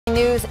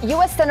news,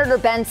 U.S. Senator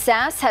Ben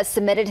Sasse has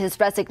submitted his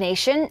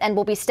resignation and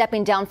will be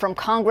stepping down from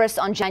Congress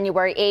on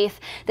January 8th.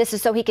 This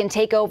is so he can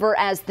take over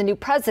as the new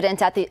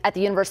president at the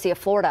University of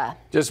Florida.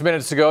 Just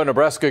minutes ago,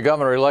 Nebraska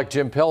Governor-elect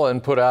Jim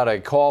Pillen put out a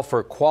call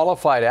for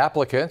qualified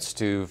applicants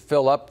to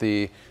fill up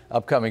the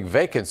upcoming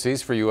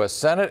vacancies for U.S.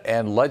 Senate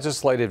and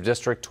Legislative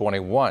District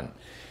 21.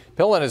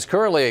 Pillen is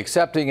currently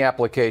accepting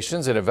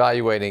applications and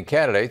evaluating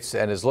candidates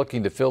and is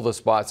looking to fill the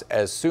spots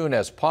as soon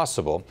as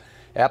possible.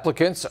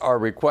 Applicants are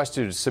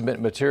requested to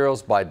submit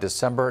materials by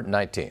December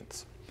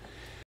 19th.